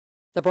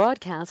The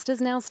broadcast is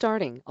now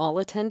starting. All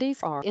attendees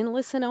are in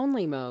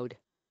listen-only mode.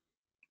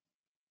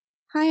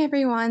 Hi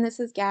everyone, this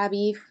is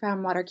Gabby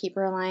from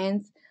Waterkeeper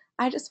Alliance.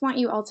 I just want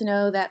you all to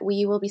know that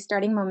we will be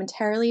starting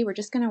momentarily. We're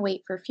just going to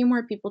wait for a few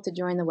more people to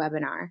join the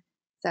webinar.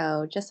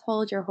 So just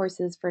hold your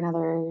horses for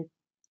another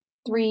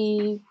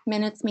 3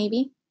 minutes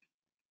maybe.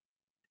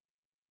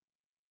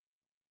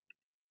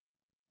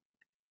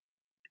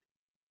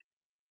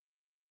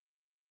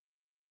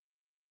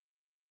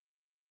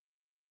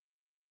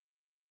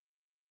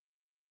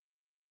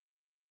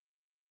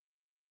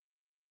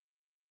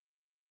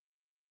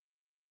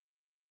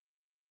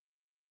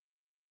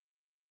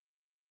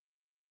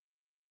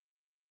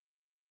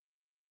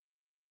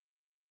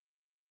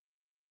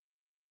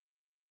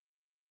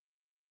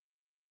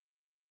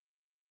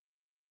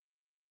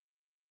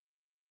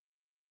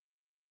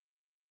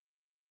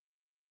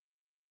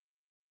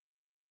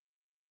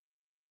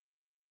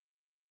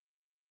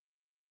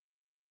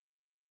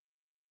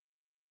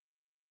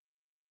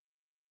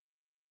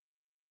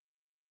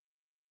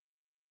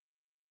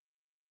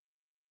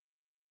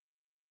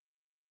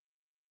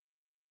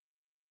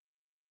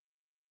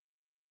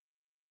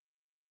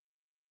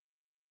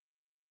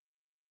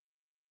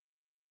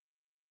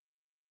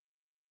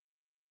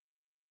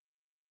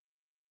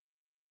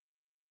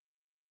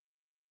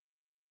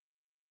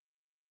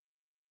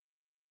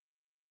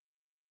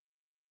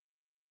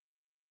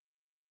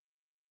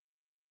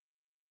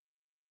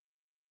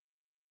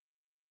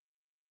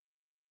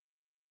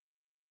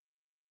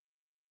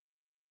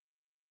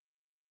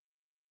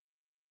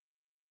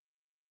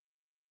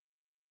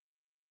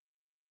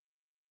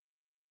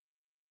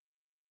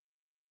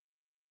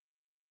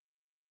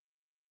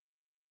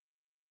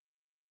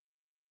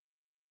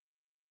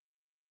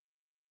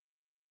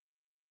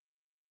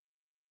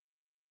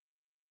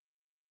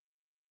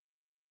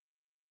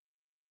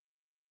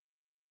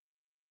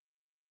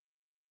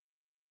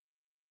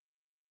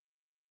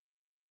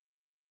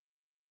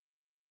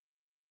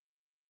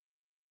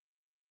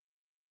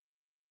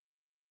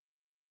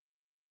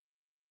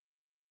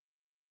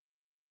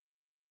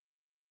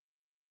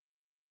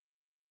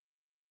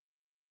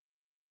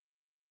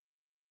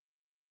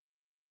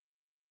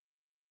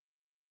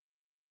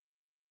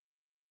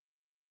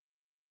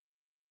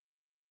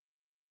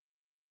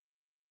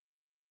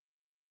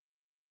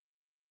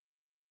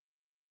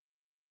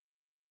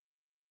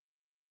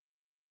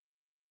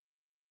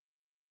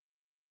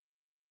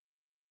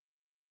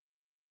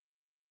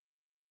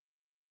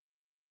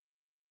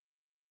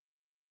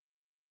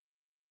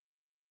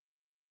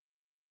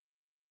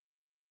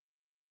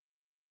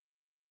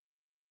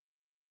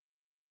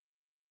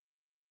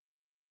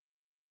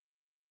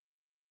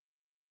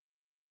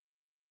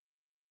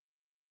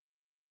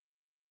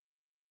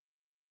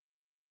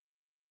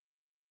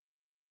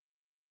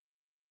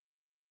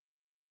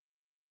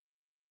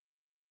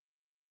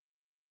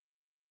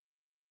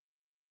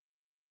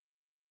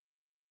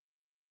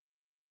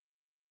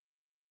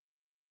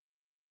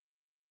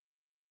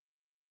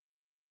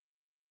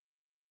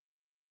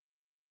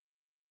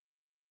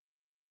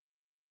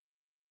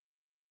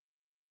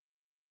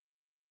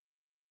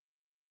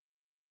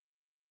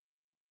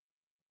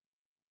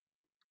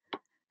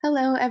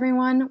 Hello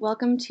everyone,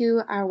 welcome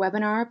to our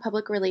webinar,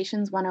 Public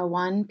Relations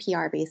 101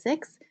 PR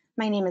Basics.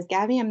 My name is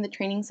Gabby, I'm the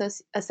Training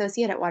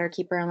Associate at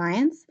Waterkeeper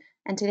Alliance,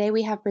 and today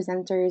we have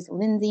presenters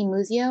Lindsay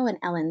Muzio and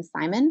Ellen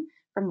Simon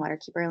from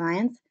Waterkeeper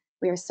Alliance.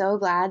 We are so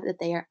glad that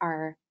they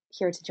are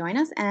here to join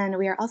us, and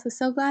we are also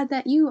so glad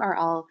that you are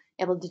all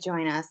able to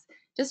join us.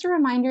 Just a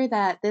reminder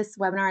that this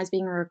webinar is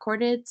being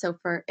recorded, so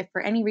if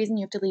for any reason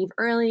you have to leave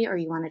early or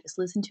you want to just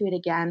listen to it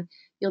again,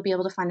 you'll be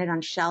able to find it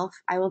on Shelf.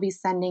 I will be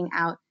sending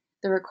out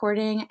the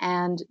recording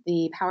and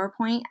the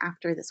PowerPoint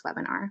after this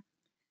webinar.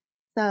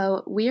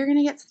 So we are going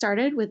to get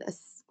started with a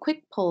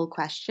quick poll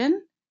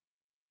question.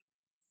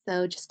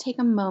 So just take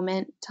a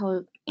moment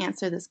to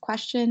answer this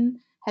question.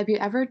 Have you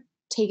ever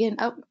taken,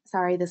 oh,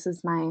 sorry, this is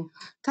my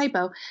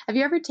typo. Have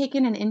you ever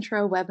taken an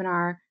intro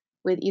webinar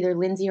with either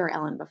Lindsay or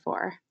Ellen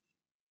before?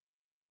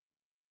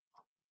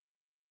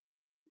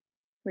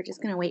 We're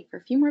just going to wait for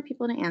a few more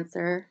people to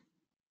answer.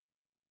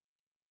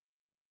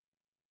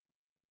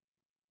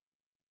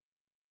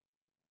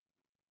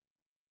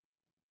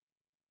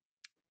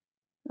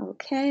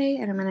 Okay,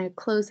 and I'm going to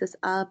close this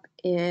up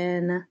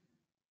in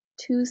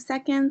 2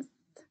 seconds.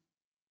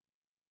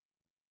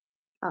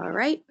 All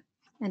right,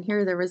 and here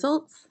are the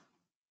results.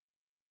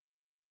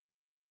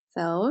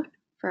 So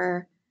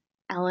for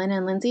Ellen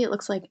and Lindsay, it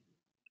looks like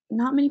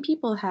not many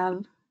people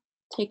have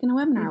taken a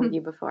webinar with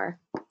you before.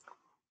 All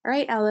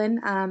right,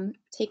 Ellen,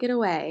 take it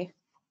away.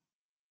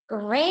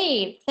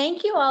 Great.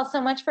 Thank you all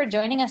so much for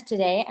joining us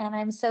today, and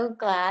I'm so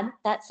glad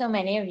that so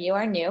many of you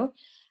are new.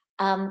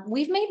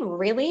 We've made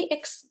really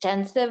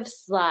extensive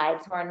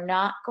slides. We're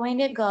not going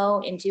to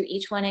go into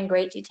each one in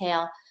great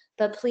detail,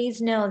 but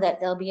please know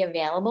that they'll be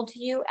available to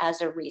you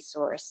as a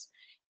resource.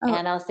 Oh.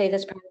 And I'll say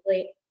this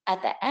probably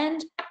at the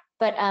end,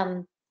 but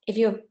if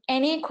you have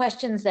any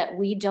questions that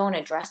we don't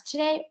address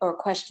today or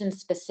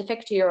questions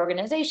specific to your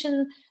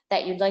organization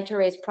that you'd like to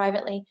raise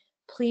privately,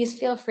 please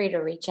feel free to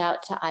reach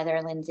out to either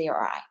Lindsay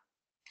or I.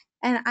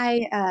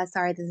 And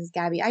sorry, this is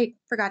Gabby. I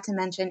forgot to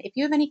mention, if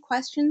you have any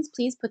questions,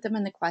 please put them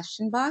in the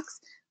question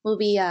box. We'll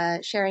be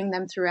sharing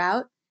them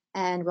throughout,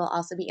 and we'll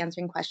also be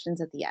answering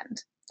questions at the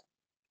end.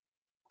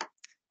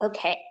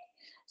 Okay,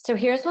 so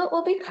here's what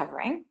we'll be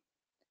covering.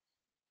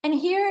 And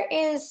here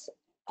is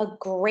a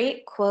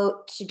great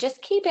quote to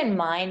just keep in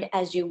mind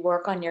as you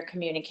work on your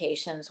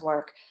communications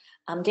work.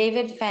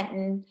 David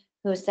Fenton,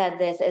 who said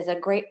this, is a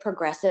great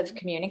progressive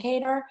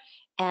communicator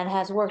and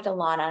has worked a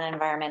lot on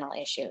environmental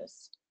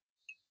issues.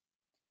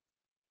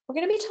 We're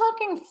going to be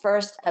talking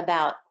first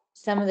about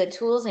some of the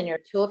tools in your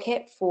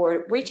toolkit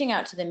for reaching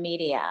out to the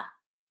media.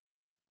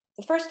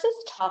 The first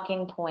is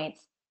talking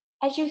points.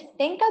 As you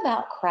think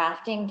about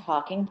crafting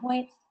talking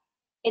points,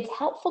 it's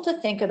helpful to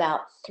think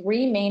about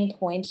 3 main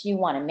points you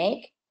want to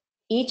make,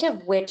 each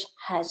of which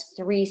has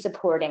 3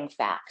 supporting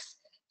facts.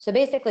 So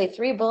basically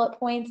 3 bullet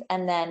points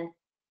and then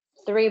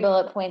 3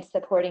 bullet points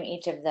supporting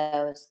each of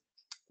those.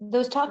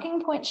 Those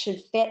talking points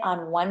should fit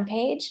on 1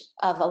 page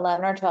of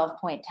 11 or 12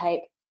 point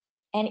type,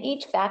 and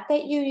each fact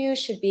that you use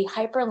should be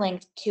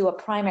hyperlinked to a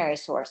primary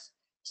source,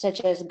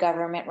 such as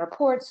government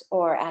reports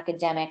or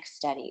academic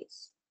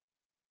studies.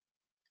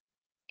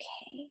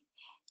 Okay,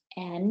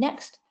 and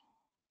next,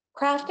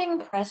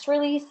 crafting press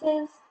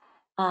releases.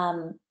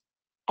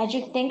 As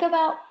you think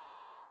about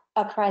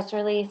a press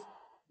release,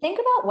 think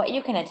about what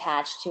you can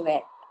attach to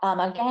it.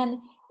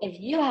 Again, if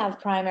you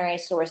have primary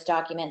source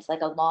documents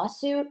like a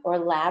lawsuit or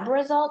lab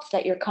results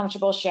that you're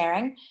comfortable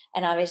sharing,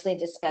 and obviously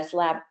discuss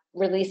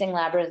releasing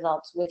lab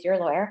results with your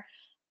lawyer,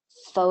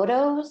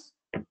 photos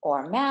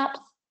or maps,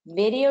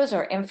 videos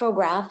or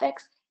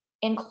infographics,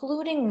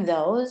 including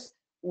those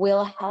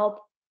will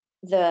help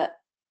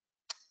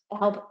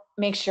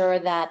make sure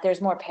that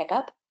there's more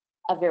pickup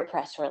of your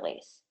press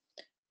release.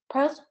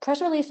 Press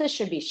releases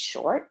should be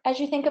short as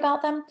you think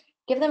about them.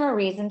 Give them a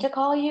reason to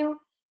call you.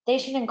 They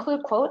should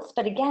include quotes,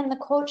 but again, the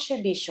quotes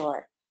should be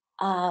short.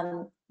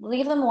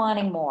 Leave them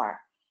wanting more.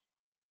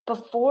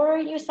 Before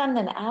you send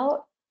them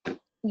out,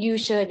 you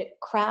should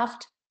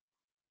craft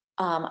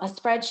a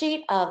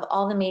spreadsheet of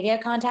all the media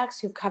contacts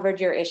who've covered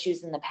your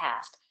issues in the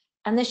past.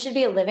 And this should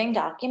be a living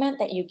document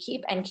that you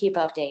keep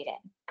updated.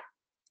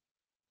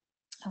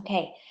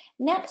 Okay,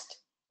 next,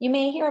 you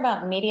may hear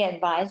about media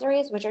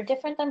advisories, which are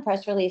different than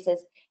press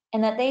releases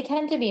in that they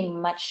tend to be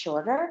much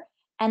shorter,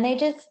 and they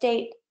just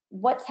state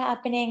what's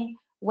happening,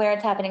 where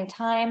it's happening,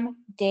 time,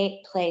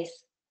 date,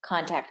 place,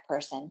 contact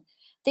person.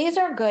 These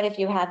are good if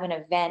you have an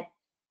event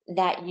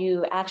that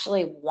you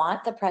actually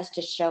want the press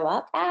to show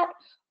up at,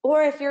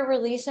 or if you're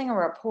releasing a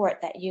report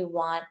that you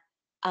want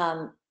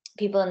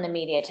people in the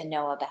media to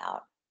know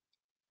about.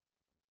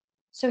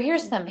 So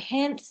here's some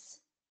hints.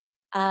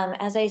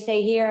 As I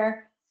say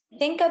here,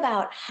 think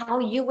about how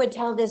you would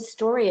tell this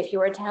story if you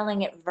were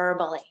telling it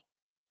verbally,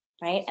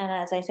 right? And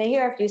as I say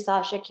here, if you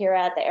saw Shakira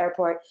at the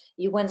airport,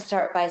 you wouldn't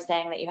start by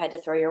saying that you had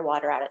to throw your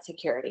water out at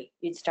security.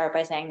 You'd start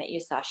by saying that you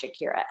saw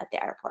Shakira at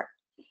the airport.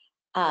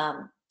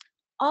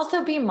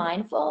 Also be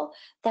mindful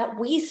that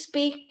we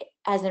speak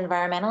as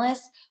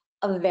environmentalists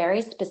a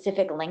very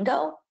specific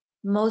lingo.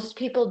 Most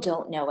people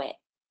don't know it.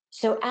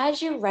 So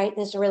as you write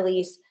this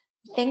release,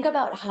 think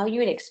about how you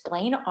would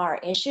explain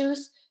our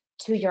issues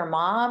to your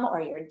mom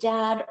or your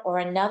dad or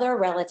another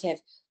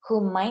relative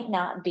who might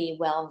not be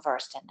well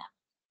versed in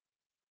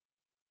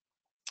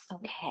them.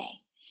 Okay,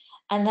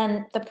 and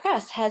then the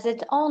press has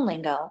its own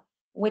lingo,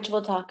 which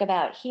we'll talk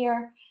about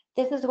here.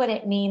 This is what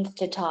it means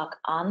to talk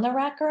on the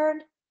record.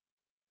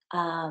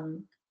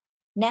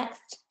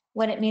 Next,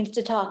 what it means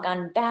to talk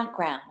on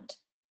background,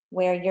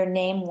 where your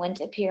name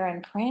wouldn't appear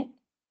in print.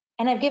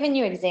 And I've given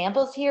you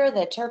examples here.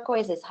 The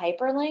turquoise is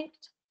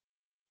hyperlinked.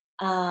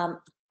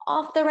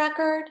 Off the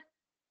record,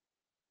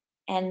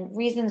 and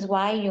reasons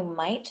why you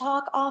might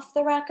talk off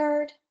the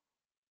record.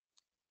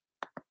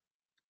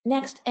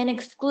 Next, an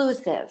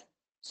exclusive.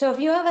 So if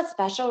you have a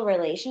special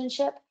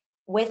relationship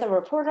with a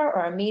reporter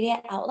or a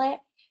media outlet,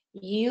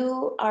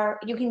 you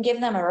can give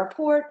them a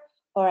report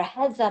or a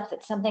heads up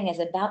that something is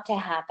about to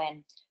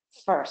happen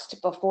first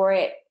before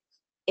it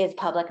is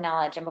public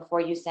knowledge and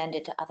before you send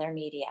it to other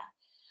media.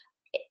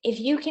 If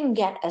you can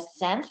get a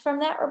sense from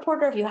that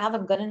reporter, if you have a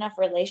good enough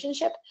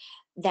relationship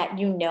that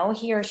you know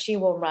he or she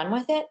will run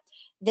with it,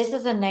 this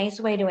is a nice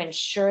way to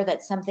ensure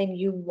that something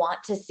you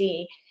want to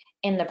see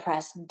in the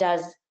press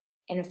does,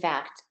 in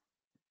fact,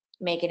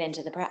 make it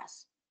into the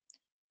press.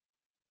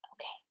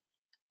 Okay,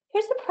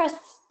 here's the press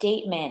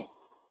statement.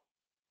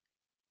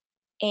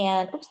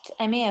 And oops,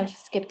 I may have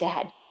skipped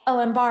ahead.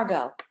 Oh,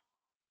 embargo.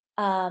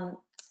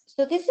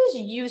 So this is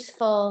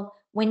useful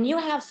when you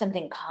have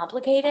something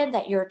complicated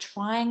that you're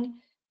trying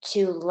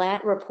to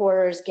let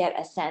reporters get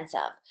a sense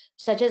of,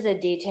 such as a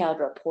detailed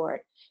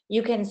report.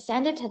 You can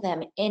send it to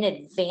them in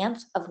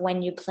advance of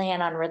when you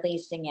plan on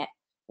releasing it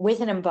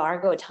with an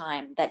embargo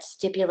time that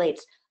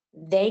stipulates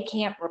they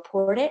can't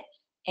report it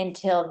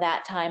until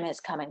that time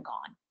has come and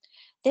gone.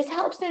 This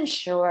helps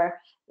ensure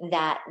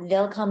that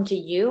they'll come to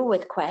you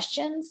with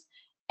questions,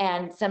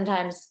 and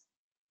sometimes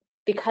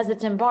because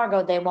it's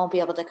embargoed, they won't be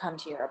able to come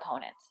to your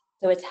opponents.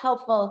 So it's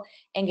helpful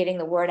in getting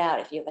the word out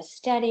if you have a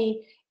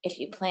study, if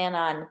you plan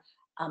on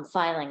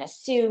filing a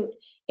suit,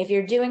 if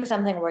you're doing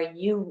something where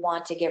you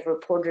want to give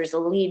reporters a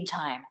lead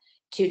time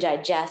to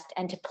digest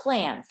and to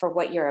plan for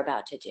what you're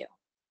about to do.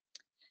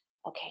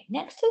 Okay,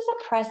 next is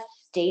a press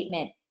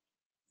statement.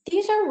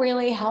 These are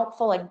really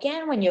helpful,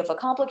 again, when you have a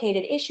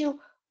complicated issue,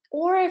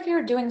 or if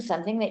you're doing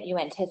something that you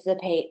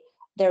anticipate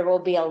there will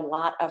be a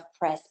lot of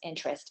press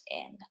interest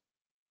in.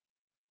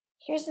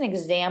 Here's an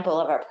example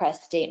of our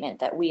press statement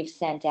that we've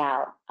sent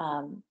out,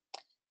 and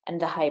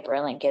the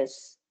hyperlink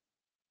is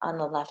on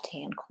the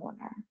left-hand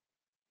corner.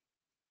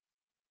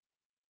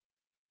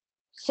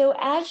 So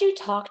as you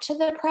talk to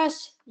the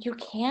press, you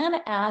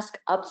can ask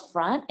up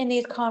front in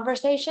these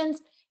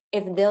conversations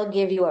if they'll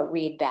give you a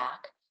read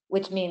back,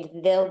 which means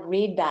they'll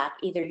read back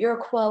either your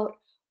quote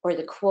or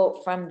the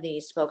quote from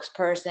the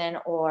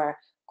spokesperson or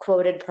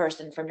quoted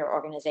person from your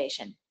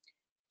organization.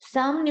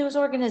 Some news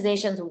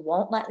organizations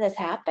won't let this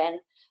happen,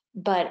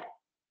 but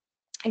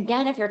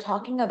again, if you're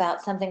talking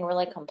about something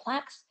really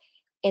complex,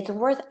 it's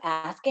worth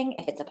asking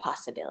if it's a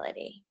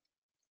possibility.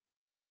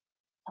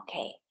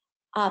 Okay,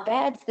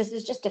 op-eds, this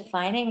is just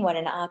defining what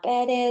an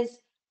op-ed is.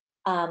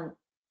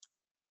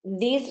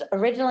 These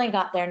originally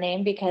got their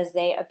name because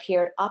they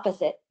appeared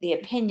opposite the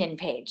opinion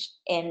page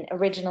in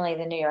originally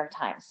the New York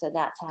Times. So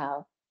that's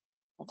how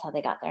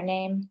they got their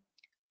name.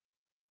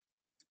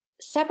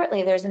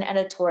 Separately, there's an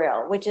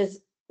editorial, which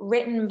is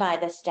written by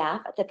the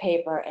staff at the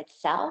paper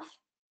itself.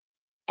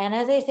 And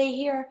as I say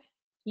here,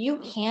 you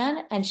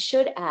can and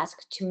should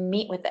ask to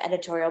meet with the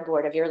editorial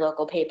board of your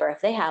local paper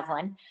if they have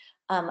one,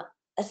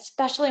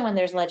 especially when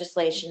there's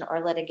legislation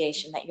or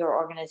litigation that your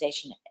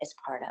organization is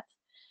part of.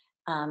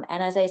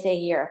 And as I say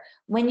here,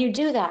 when you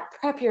do that,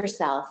 prep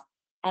yourself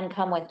and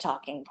come with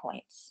talking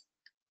points.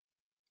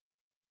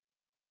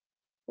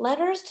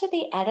 Letters to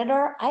the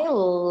editor, I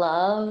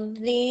love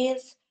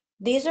these.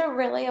 These are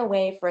really a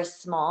way for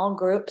small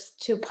groups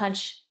to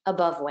punch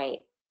above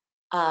weight.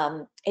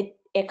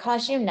 It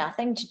costs you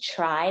nothing to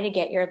try to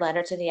get your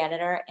letter to the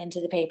editor into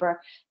the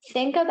paper.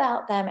 Think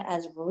about them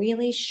as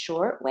really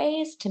short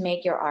ways to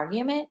make your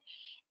argument.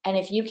 And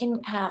if you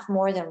can have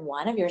more than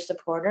one of your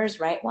supporters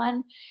write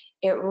one,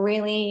 it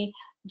really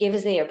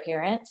gives the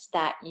appearance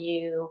that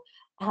you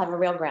have a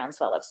real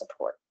groundswell of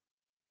support.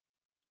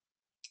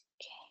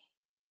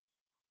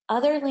 Okay.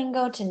 Other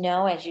lingo to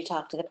know as you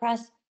talk to the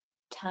press,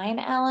 time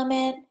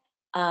element,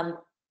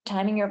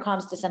 timing your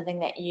comms to something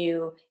that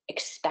you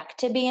expect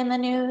to be in the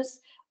news,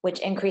 which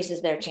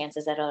increases their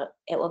chances that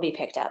it will be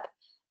picked up.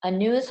 A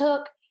news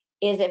hook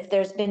is if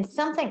there's been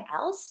something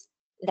else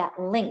that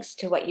links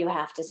to what you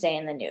have to say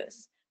in the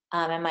news.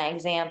 And my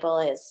example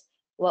is,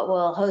 what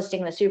will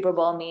hosting the Super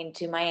Bowl mean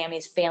to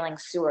Miami's failing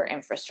sewer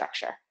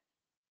infrastructure?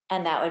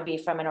 And that would be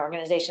from an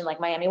organization like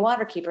Miami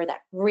Waterkeeper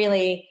that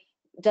really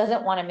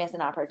doesn't want to miss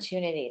an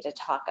opportunity to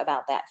talk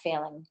about that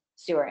failing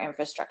sewer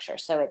infrastructure.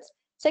 So it's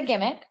a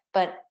gimmick,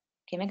 but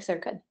gimmicks are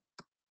good.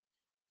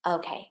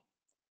 Okay,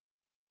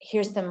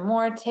 here's some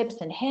more tips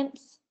and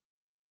hints,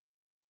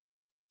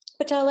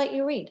 which I'll let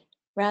you read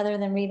rather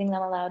than reading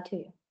them aloud to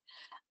you.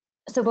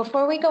 So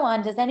before we go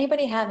on, does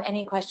anybody have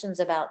any questions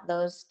about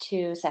those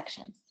two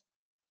sections?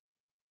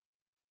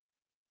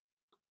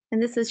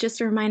 And this is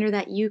just a reminder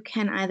that you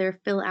can either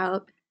fill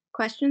out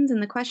questions in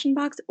the question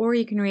box or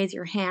you can raise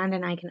your hand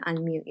and I can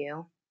unmute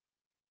you.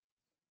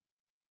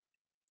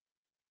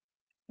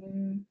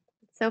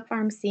 So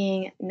far I'm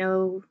seeing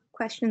no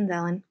questions,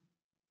 Ellen.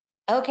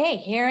 Okay,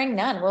 hearing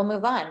none, we'll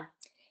move on.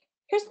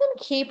 Here's some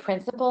key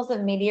principles of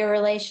media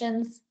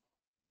relations.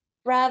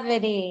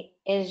 Brevity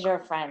is your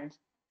friend.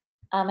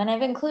 And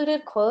I've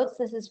included quotes.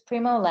 This is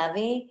Primo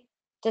Levi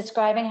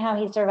describing how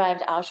he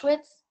survived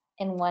Auschwitz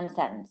in one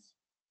sentence.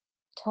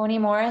 Toni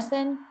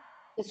Morrison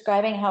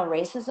describing how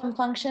racism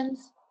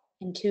functions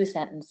in 2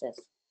 sentences.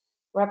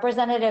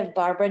 Representative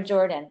Barbara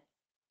Jordan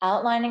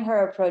outlining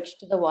her approach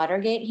to the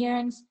Watergate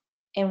hearings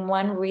in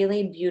one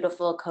really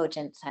beautiful,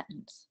 cogent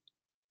sentence.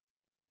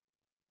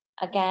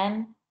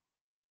 Again,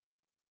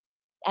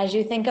 as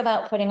you think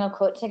about putting a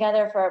quote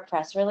together for a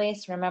press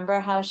release, remember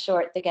how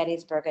short the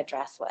Gettysburg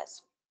Address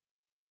was.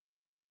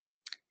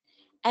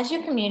 As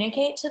you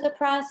communicate to the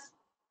press,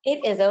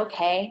 it is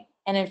okay,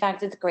 and in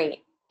fact, it's great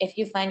if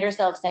you find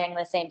yourself saying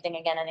the same thing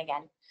again and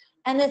again.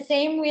 And the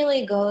same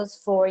really goes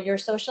for your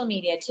social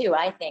media too,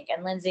 I think.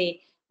 And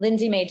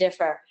Lindsay may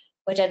differ,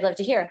 which I'd love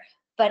to hear.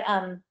 But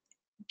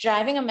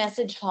driving a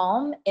message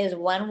home is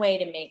one way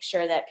to make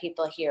sure that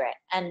people hear it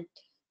and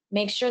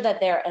make sure that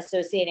they're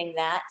associating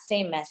that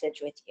same message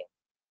with you.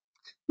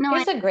 No,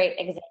 Here's a great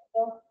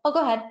example. Oh,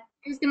 go ahead.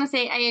 I was going to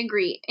say, I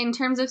agree. In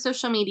terms of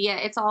social media,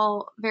 it's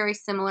all very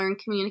similar in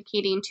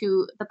communicating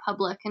to the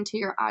public and to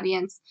your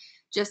audience.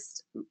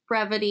 Just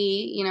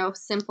brevity,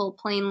 simple,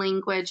 plain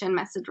language and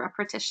message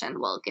repetition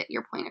will get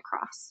your point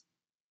across.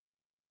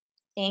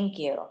 Thank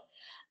you.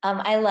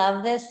 I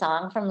love this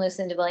song from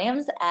Lucinda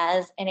Williams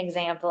as an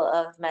example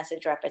of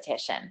message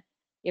repetition.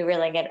 You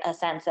really get a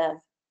sense of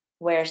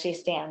where she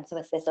stands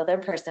with this other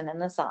person in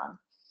the song.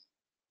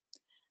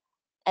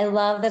 I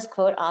love this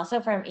quote also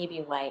from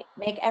E.B. White,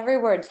 make every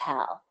word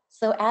tell.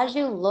 So as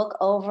you look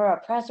over a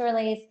press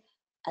release,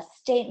 a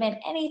statement,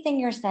 anything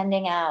you're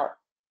sending out,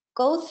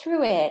 go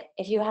through it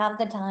if you have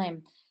the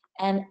time.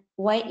 And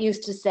White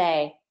used to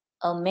say,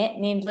 omit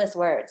needless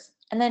words.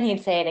 And then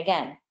he'd say it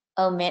again,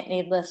 omit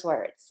needless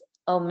words,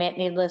 omit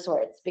needless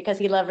words, because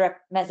he loved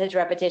message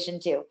repetition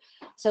too.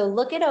 So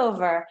look it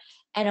over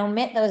and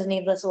omit those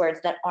needless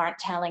words that aren't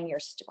telling your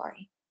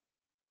story.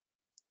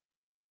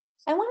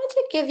 I wanted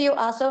to give you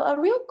also a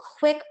real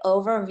quick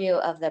overview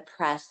of the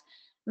press.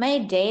 My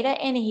data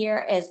in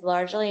here is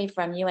largely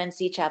from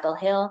UNC Chapel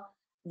Hill,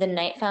 the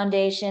Knight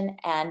Foundation,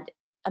 and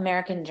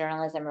American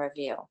Journalism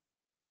Review.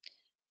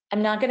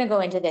 I'm not going to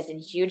go into this in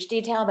huge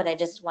detail, but I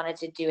just wanted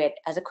to do it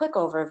as a quick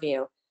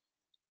overview.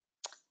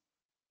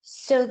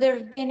 So there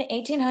have been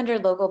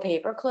 1,800 local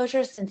paper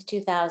closures since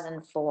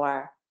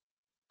 2004,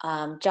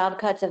 job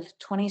cuts of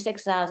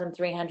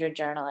 26,300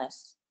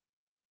 journalists.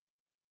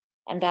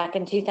 And back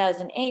in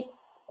 2008,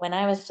 when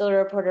I was still a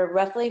reporter,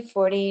 roughly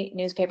 40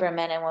 newspaper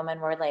men and women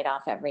were laid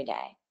off every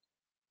day.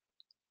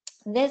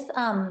 This,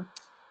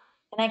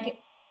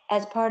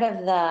 as part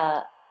of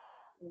the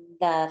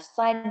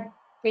slide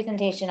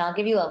presentation, I'll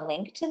give you a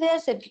link to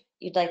this if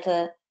you'd like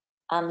to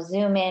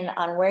zoom in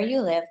on where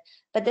you live.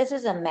 But this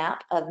is a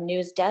map of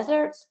news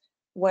deserts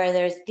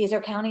where these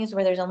are counties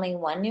where there's only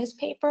one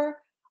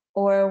newspaper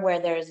or where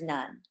there's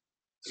none.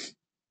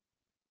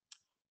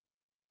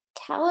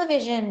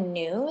 Television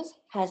news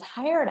has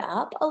hired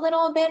up a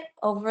little bit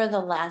over the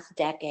last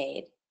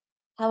decade.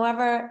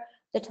 However,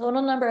 the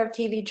total number of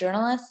TV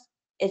journalists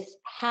is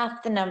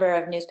half the number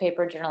of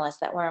newspaper journalists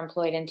that were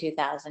employed in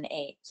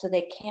 2008, so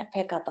they can't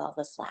pick up all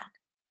the slack.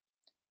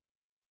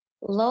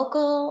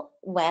 Local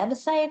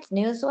websites,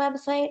 news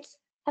websites,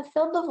 have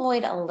filled the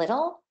void a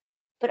little,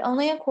 but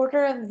only a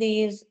quarter of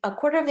these are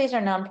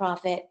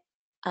nonprofit.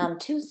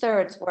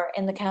 2/3 were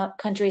in the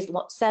country's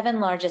 7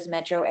 largest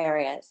metro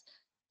areas.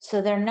 So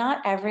they're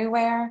not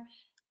everywhere,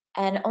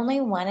 and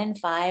only 1 in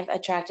 5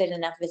 attracted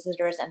enough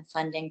visitors and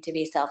funding to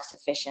be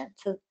self-sufficient.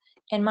 So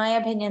in my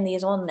opinion,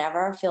 these will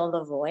never fill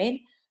the void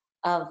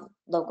of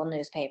local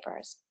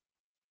newspapers.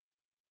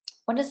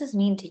 What does this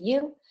mean to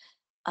you?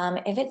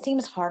 If it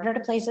seems harder to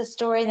place a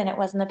story than it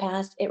was in the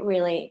past,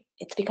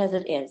 it's because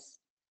it is.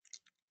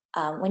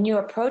 When you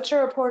approach a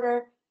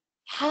reporter,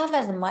 have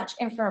as much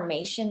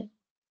information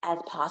as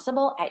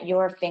possible at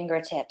your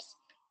fingertips,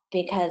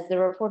 because the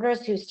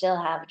reporters who still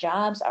have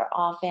jobs are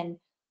often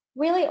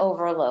really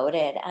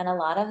overloaded, and a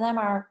lot of them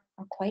are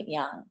quite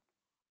young.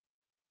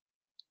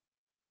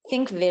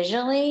 Think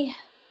visually,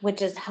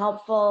 which is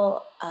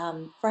helpful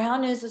for how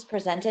news is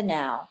presented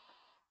now.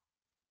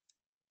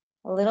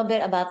 A little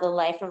bit about the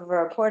life of a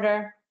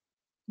reporter: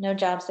 no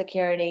job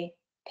security,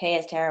 pay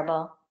is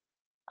terrible.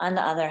 On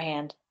the other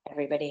hand,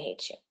 everybody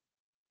hates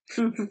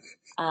you.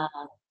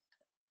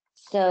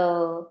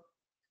 So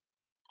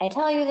I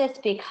tell you this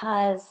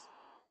because,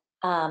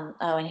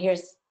 and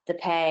here's the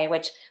pay,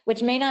 which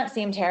may not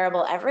seem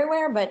terrible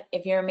everywhere, but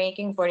if you're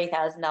making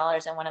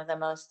 $40,000 in one of the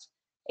most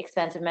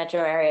expensive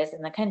metro areas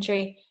in the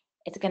country,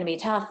 it's going to be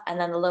tough. And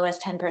then the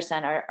lowest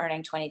 10% are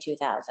earning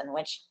 $22,000,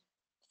 which,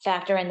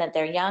 factor in that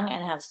they're young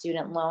and have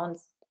student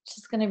loans, it's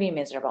just going to be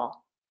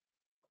miserable.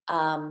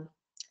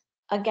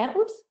 Again,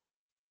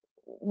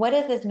 what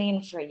does this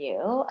mean for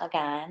you?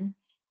 Again,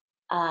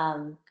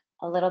 a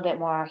little bit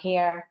more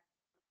here.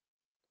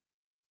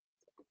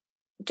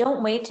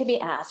 Don't wait to be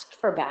asked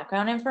for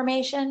background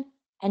information,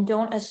 and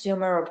don't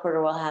assume a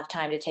reporter will have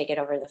time to take it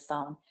over the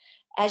phone.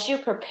 As you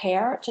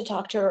prepare to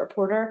talk to a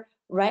reporter,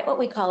 write what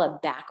we call a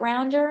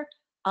backgrounder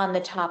on the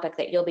topic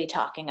that you'll be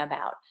talking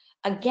about.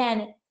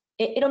 Again,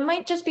 it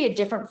might just be a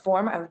different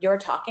form of your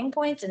talking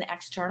points, an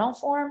external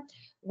form,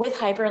 with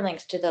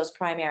hyperlinks to those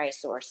primary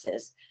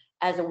sources,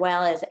 as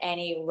well as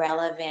any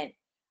relevant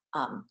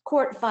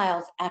court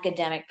files,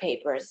 academic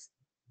papers,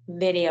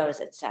 videos,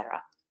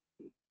 etc.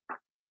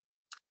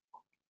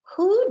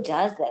 Who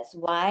does this?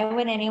 Why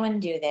would anyone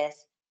do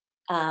this?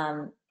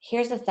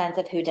 Here's a sense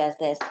of who does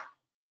this.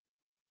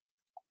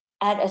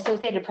 At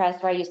Associated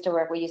Press, where I used to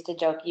work, we used to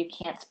joke, you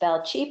can't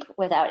spell cheap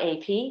without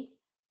AP.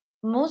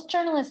 Most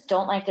journalists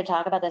don't like to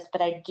talk about this,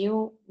 but I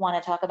do want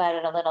to talk about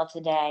it a little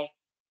today.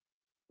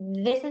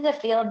 This is a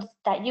field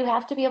that you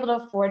have to be able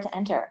to afford to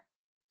enter.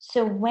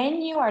 So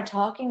when you are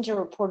talking to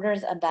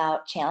reporters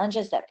about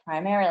challenges that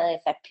primarily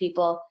affect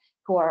people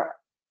who are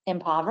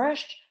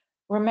impoverished,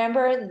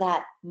 remember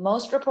that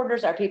most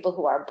reporters are people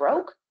who are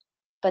broke,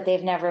 but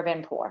they've never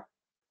been poor.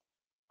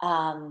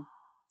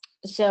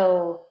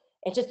 So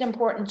it's just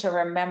important to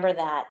remember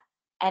that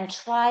and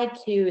try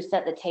to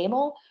set the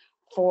table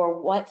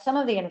for what some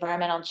of the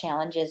environmental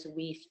challenges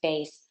we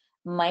face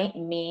might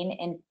mean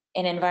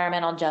in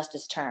environmental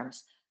justice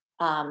terms,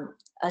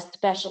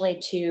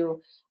 especially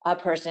to a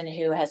person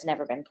who has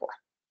never been poor.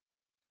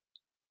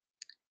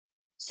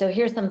 So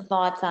here's some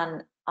thoughts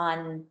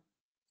on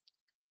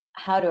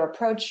how to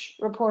approach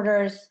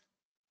reporters.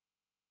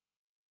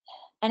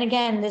 And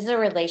again, this is a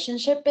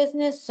relationship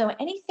business, so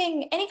any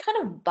kind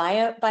of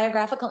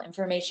biographical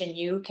information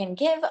you can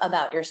give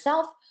about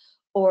yourself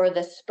or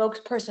the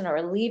spokesperson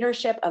or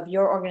leadership of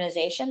your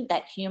organization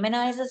that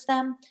humanizes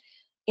them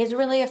is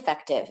really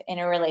effective in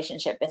a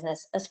relationship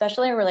business,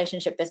 especially a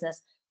relationship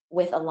business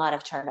with a lot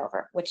of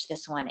turnover, which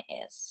this one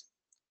is.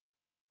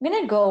 I'm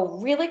going to go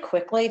really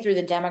quickly through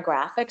the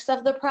demographics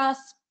of the press.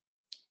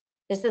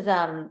 This is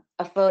a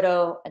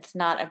photo, it's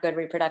not a good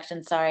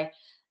reproduction, sorry,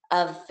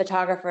 of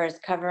photographers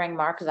covering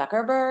Mark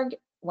Zuckerberg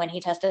when he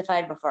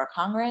testified before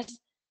Congress.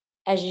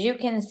 As you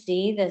can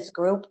see, this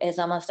group is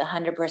almost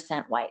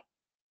 100% white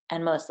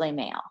and mostly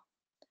male.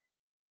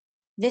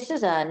 This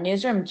is a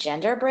newsroom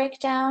gender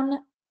breakdown.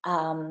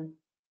 And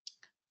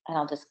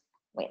I'll just,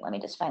 wait, let me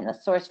just find the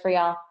source for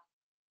y'all.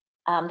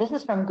 This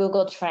is from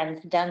Google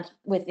Trends done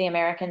with the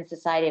American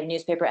Society of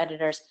Newspaper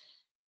Editors.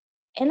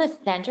 In the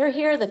center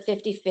here, the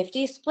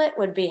 50-50 split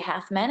would be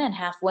half men and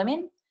half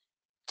women.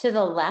 To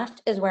the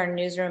left is where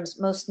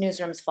most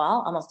newsrooms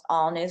fall, almost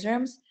all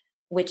newsrooms,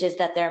 which is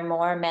that there are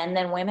more men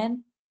than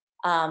women,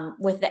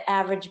 with the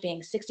average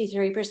being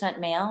 63%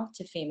 male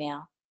to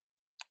female.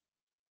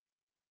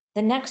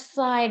 The next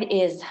slide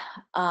is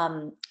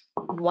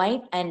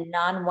white and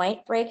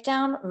non-white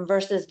breakdown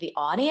versus the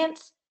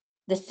audience.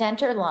 The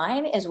center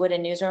line is what a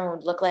newsroom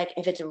would look like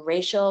if its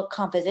racial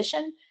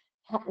composition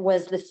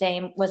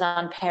was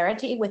on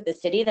parity with the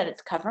city that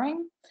it's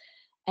covering.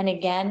 And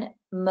again,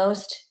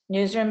 most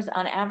newsrooms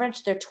on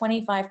average, they're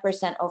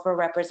 25%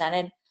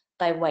 overrepresented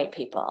by white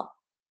people.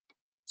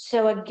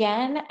 So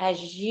again,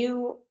 as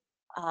you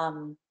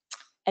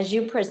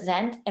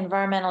present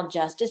environmental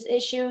justice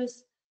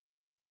issues,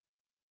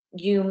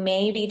 you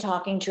may be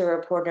talking to a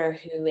reporter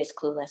who is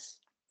clueless,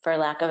 for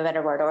lack of a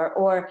better word,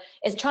 or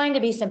is trying to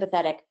be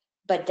sympathetic,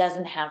 but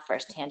doesn't have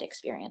firsthand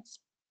experience.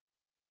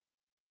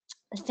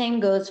 The same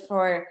goes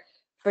for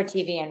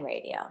TV and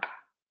radio.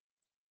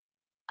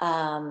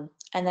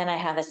 And then I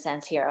have a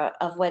sense here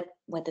of what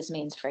this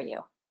means for you.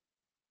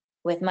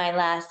 With my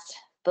last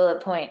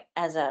bullet point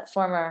as a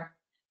former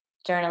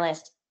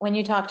journalist, when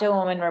you talk to a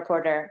woman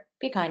reporter,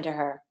 be kind to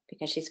her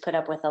because she's put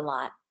up with a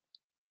lot.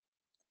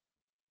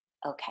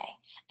 Okay,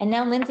 and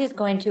now Lindsay's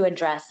going to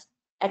address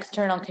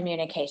external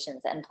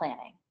communications and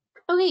planning.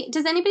 Okay,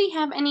 does anybody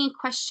have any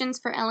questions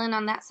for Ellen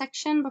on that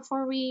section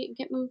before we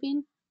get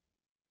moving?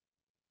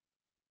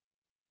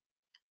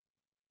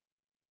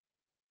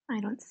 I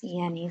don't see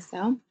any,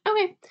 so.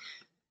 Okay.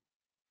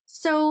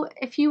 So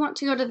if you want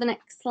to go to the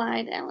next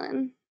slide,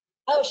 Ellen.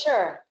 Oh,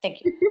 sure.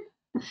 Thank you.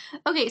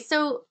 Okay,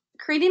 so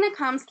creating a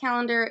comms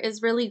calendar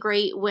is really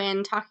great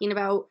when talking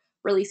about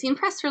releasing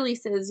press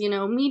releases,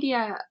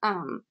 media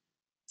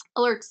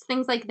alerts,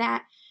 things like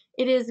that.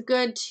 It is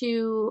good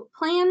to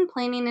plan.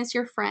 Planning is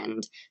your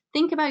friend.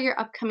 Think about your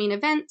upcoming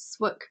events,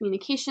 what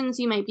communications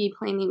you might be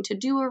planning to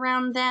do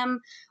around them.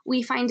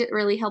 We find it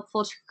really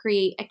helpful to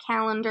create a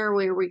calendar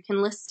where we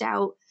can list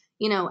out,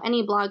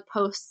 any blog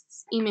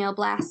posts, email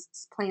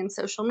blasts, planned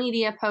social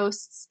media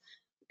posts,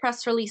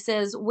 press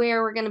releases,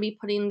 where we're going to be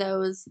putting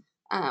those,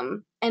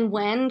 and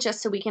when,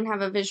 just so we can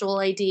have a visual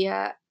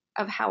idea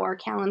of how our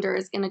calendar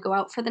is going to go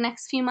out for the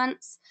next few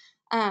months.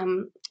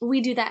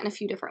 We do that in a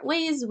few different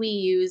ways. We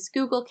use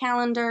Google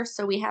Calendar,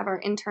 so we have our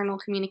internal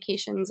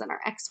communications and our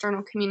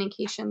external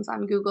communications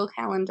on Google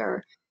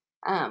Calendar.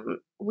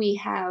 We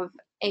have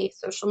a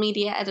social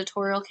media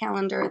editorial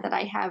calendar that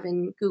I have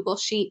in Google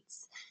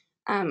Sheets,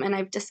 and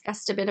I've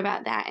discussed a bit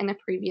about that in a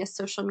previous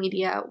Social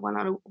Media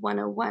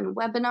 101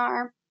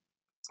 webinar.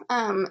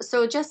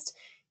 So just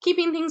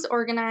keeping things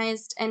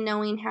organized and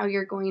knowing how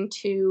you're going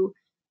to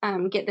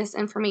get this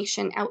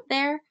information out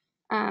there.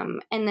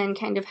 And then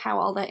kind of how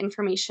all that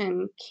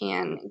information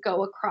can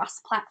go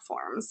across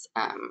platforms.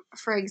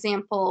 For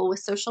example, with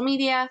social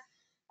media,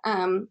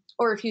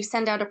 or if you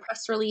send out a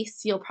press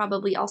release, you'll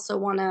probably also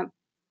want to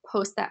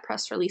post that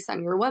press release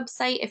on your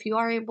website if you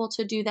are able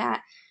to do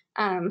that.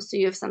 So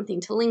you have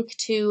something to link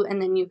to, and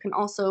then you can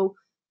also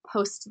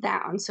post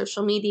that on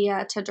social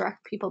media to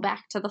direct people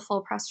back to the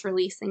full press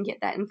release and get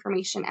that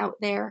information out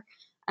there.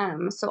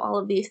 So all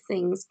of these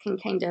things can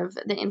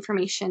the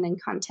information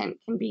and content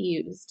can be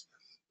used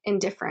in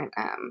different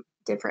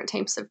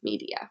types of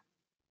media.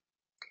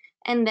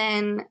 And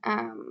then,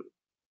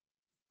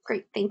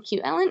 great, thank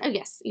you, Ellen. Oh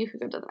yes, you could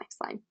go to the next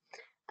slide.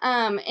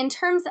 In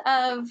terms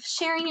of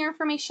sharing your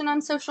information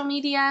on social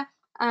media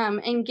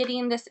and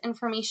getting this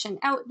information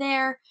out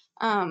there,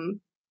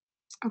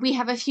 we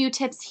have a few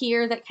tips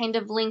here that kind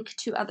of link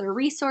to other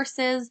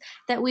resources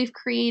that we've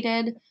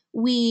created.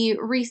 We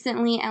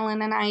recently,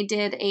 Ellen and I,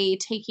 did a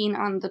Taking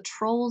on the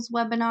Trolls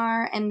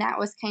webinar, and that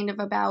was kind of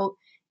about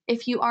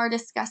if you are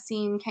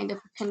discussing kind of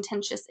a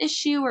contentious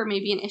issue or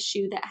maybe an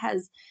issue that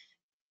has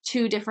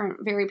two different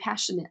very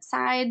passionate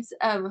sides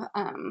of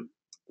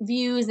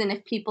views, and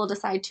if people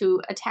decide to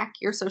attack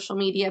your social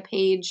media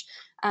page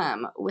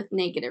with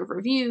negative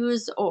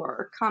reviews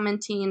or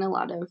commenting a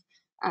lot of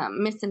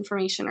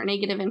misinformation or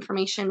negative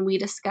information, we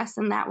discuss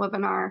in that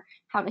webinar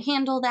how to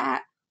handle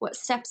that, what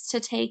steps to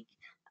take.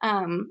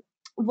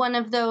 One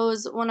of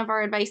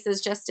our advice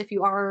is just if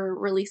you are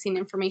releasing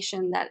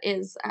information that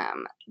is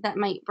that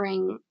might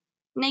bring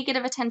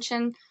negative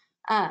attention,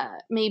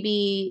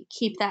 maybe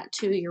keep that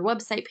to your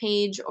website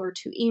page or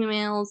to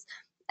emails,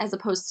 as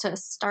opposed to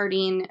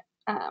starting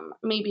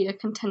maybe a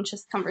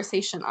contentious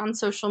conversation on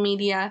social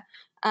media.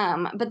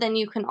 But then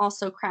you can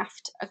also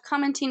craft a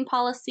commenting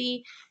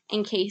policy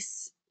in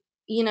case,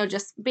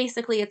 just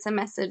basically it's a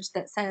message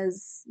that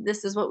says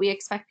this is what we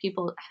expect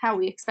people, how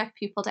we expect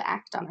people to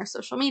act on our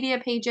social media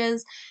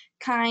pages,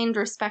 kind,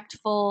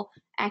 respectful,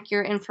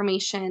 accurate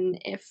information.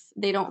 If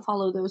they don't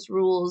follow those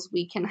rules,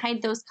 we can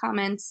hide those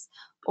comments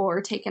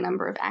or take a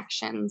number of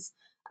actions.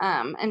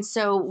 And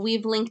so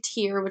we've linked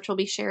here, which will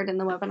be shared in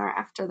the webinar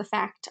after the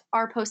fact,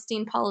 our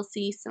posting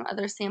policy, some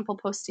other sample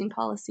posting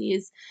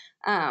policies,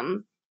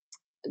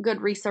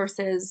 good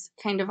resources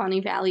kind of on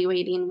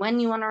evaluating when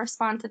you want to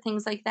respond to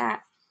things like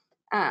that.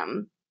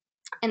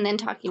 And then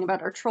talking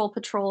about our Troll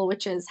Patrol,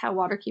 which is how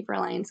Waterkeeper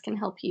Alliance can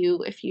help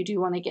you if you do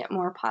want to get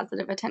more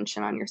positive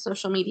attention on your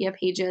social media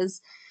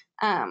pages.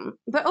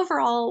 But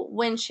overall,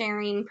 when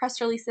sharing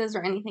press releases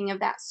or anything of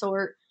that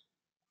sort,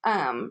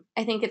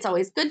 I think it's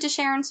always good to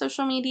share on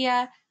social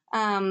media.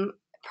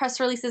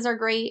 Press releases are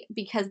great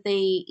because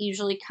they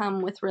usually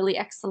come with really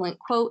excellent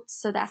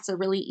quotes. So that's a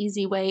really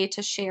easy way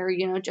to share,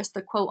 just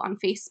the quote on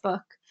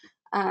Facebook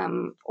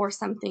or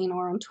something,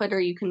 or on Twitter,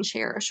 you can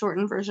share a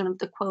shortened version of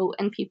the quote,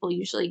 and people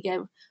usually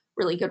give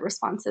really good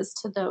responses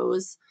to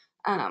those.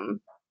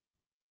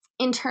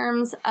 In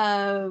terms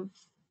of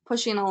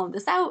pushing all of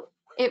this out,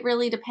 it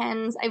really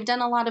depends. I've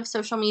done a lot of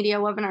social media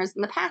webinars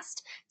in the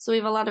past, so we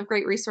have a lot of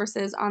great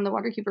resources on the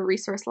Waterkeeper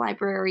Resource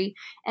Library,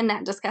 and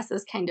that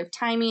discusses kind of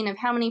timing of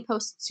how many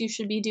posts you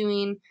should be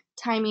doing,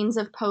 timings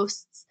of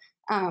posts,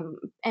 and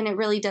it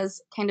really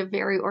does kind of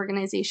vary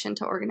organization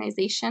to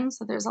organization,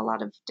 so there's a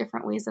lot of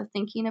different ways of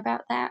thinking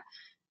about that.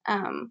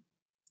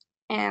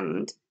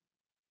 And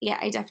yeah,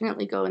 I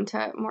definitely go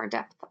into more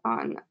depth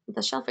on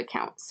the Shelf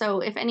account. So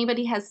if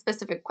anybody has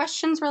specific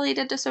questions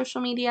related to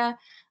social media,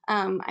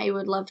 I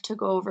would love to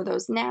go over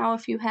those now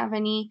if you have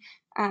any.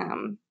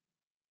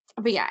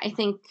 But yeah, I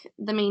think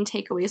the main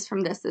takeaways from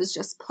this is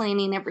just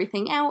planning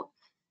everything out,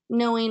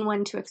 knowing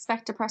when to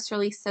expect a press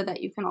release so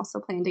that you can also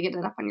plan to get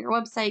it up on your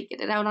website, get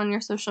it out on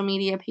your social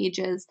media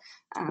pages,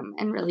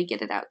 and really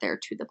get it out there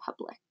to the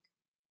public.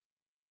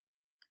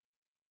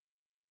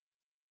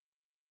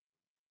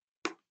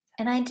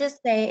 And I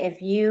just say, if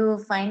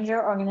you find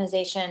your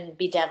organization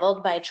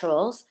bedeviled by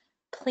trolls,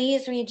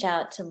 please reach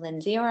out to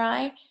Lindsay or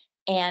I,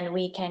 and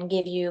we can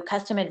give you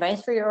custom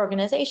advice for your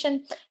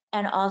organization,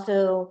 and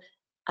also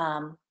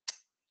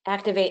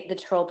activate the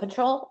Troll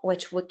Patrol,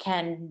 which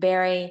can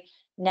bury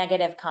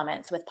negative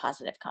comments with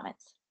positive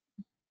comments.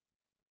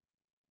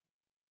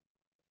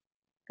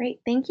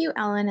 Great, thank you,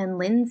 Ellen and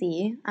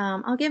Lindsay.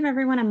 I'll give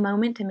everyone a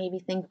moment to maybe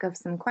think of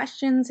some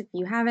questions if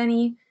you have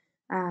any.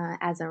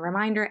 As a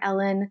reminder,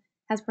 Ellen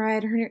has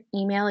provided her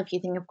email. If you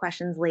think of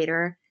questions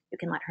later, you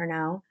can let her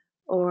know,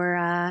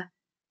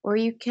 or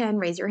you can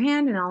raise your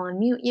hand and I'll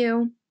unmute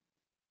you.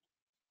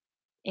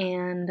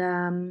 And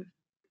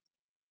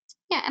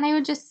yeah, and I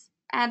would just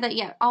add that,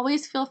 yeah,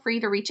 always feel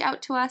free to reach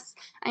out to us.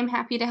 I'm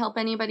happy to help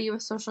anybody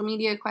with social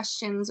media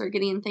questions or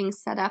getting things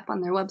set up on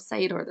their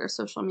website or their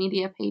social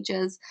media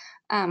pages.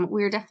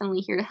 We're definitely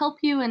here to help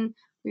you, and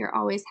we are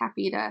always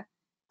happy to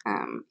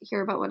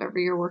hear about whatever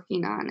you're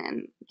working on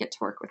and get to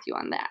work with you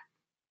on that.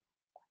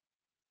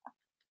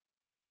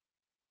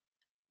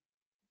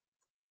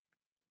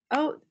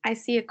 Oh, I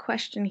see a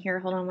question here.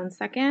 Hold on one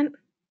second.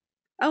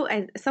 Oh,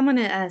 someone,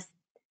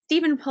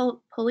 Stephen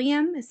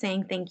Pulliam is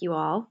saying thank you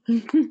all.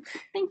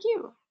 Thank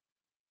you.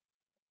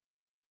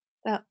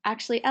 So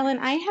actually, Ellen,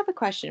 I have a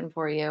question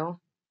for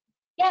you.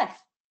 Yes.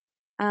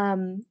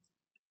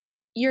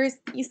 You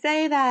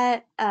say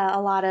that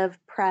a lot of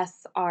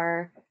press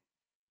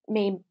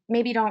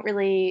maybe don't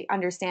really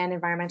understand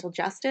environmental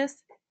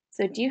justice.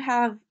 So do you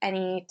have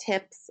any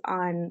tips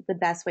on the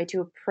best way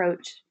to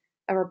approach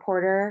a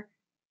reporter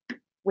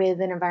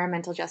with an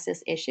environmental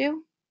justice issue?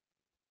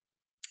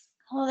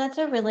 Oh, that's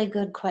a really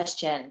good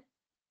question.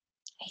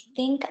 I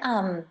think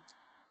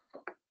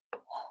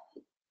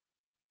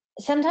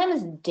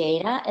sometimes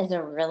data is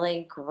a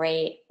really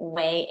great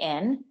way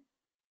in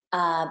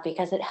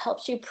because it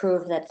helps you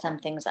prove that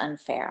something's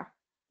unfair.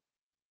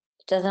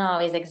 It doesn't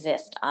always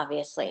exist,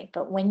 obviously,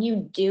 but when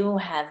you do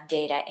have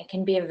data, it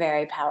can be a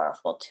very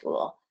powerful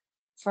tool.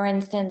 For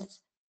instance,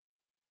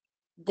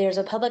 there's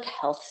a public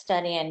health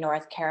study in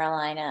North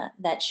Carolina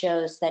that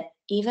shows that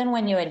even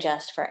when you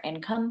adjust for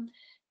income,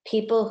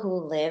 people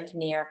who live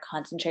near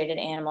concentrated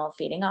animal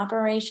feeding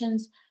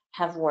operations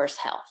have worse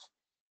health.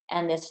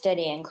 And this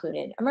study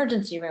included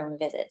emergency room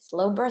visits,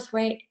 low birth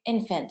rate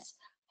infants,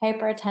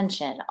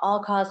 hypertension,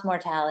 all-cause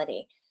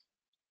mortality.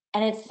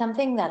 And it's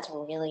something that's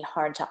really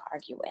hard to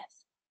argue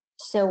with.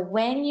 So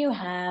when you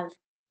have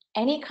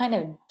any kind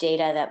of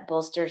data that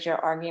bolsters your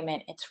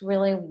argument, it's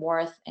really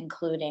worth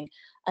including,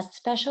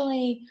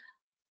 especially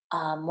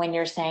when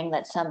you're saying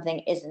that something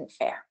isn't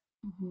fair.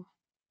 Mm-hmm.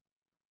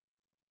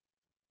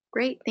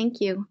 Great, thank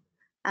you.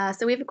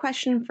 So we have a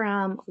question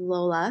from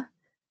Lola.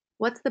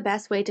 What's the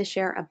best way to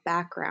share a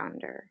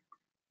backgrounder?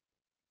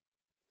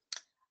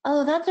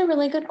 Oh, that's a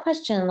really good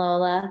question,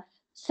 Lola.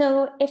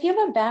 So if you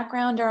have a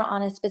backgrounder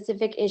on a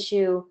specific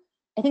issue,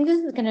 I think this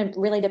is going to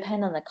really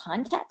depend on the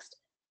context.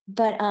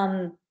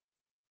 But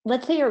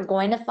let's say you're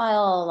going to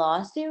file a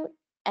lawsuit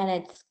and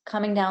it's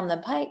coming down the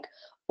pike,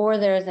 or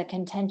there's a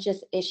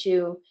contentious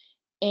issue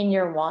in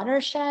your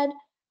watershed,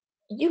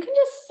 you can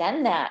just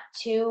send that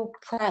to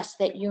press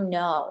that you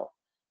know.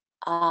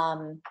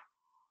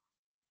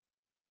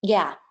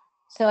 Yeah,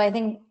 so I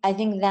think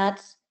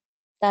that's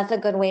a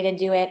good way to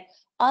do it.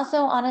 Also,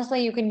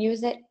 honestly, you can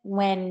use it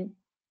when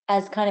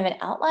as kind of an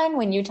outline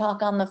when you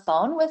talk on the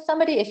phone with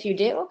somebody, if you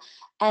do,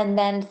 and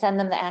then send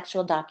them the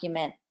actual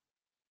document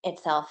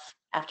itself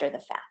after the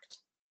fact.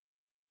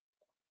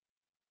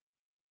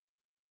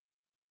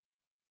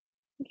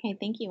 Okay,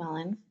 thank you,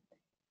 Ellen.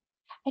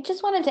 I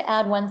just wanted to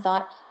add one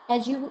thought.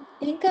 As you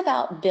think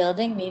about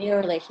building media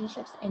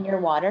relationships in your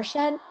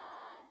watershed,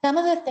 some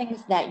of the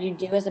things that you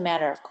do as a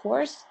matter of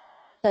course,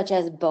 such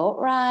as boat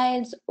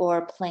rides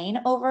or plane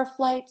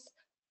overflights,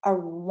 are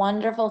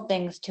wonderful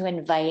things to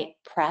invite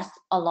press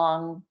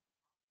along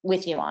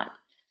with you on.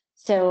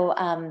 So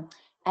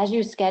as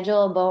you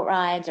schedule boat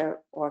rides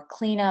or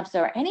cleanups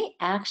or any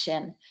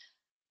action,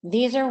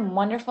 these are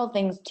wonderful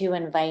things to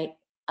invite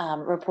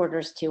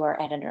reporters to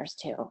or editors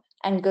to,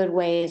 and good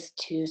ways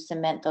to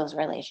cement those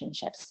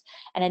relationships.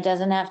 And it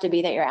doesn't have to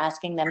be that you're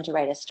asking them to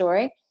write a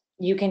story.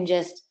 You can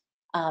just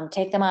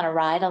take them on a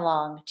ride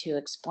along to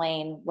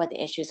explain what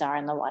the issues are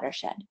in the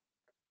watershed.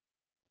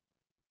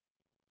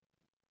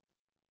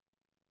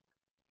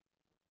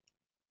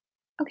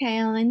 Okay,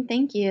 Ellen,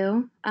 thank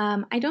you.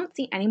 I don't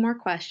see any more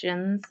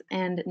questions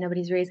and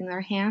nobody's raising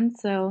their hand,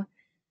 so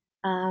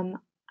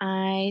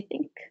I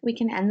think we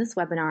can end this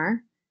webinar.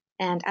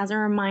 And as a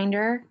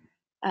reminder,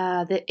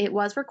 that it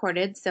was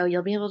recorded, so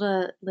you'll be able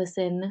to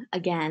listen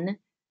again,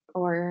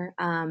 or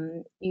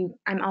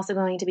I'm also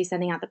going to be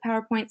sending out the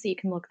PowerPoint so you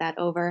can look that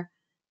over.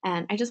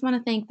 And I just want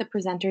to thank the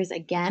presenters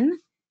again,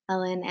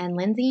 Ellen and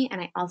Lindsay,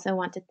 and I also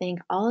want to thank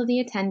all of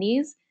the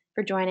attendees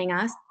for joining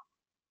us.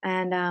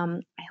 And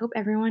I hope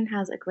everyone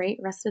has a great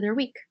rest of their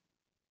week.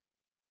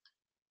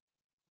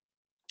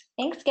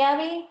 Thanks,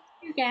 Gabby. Thank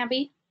you,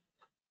 Gabby.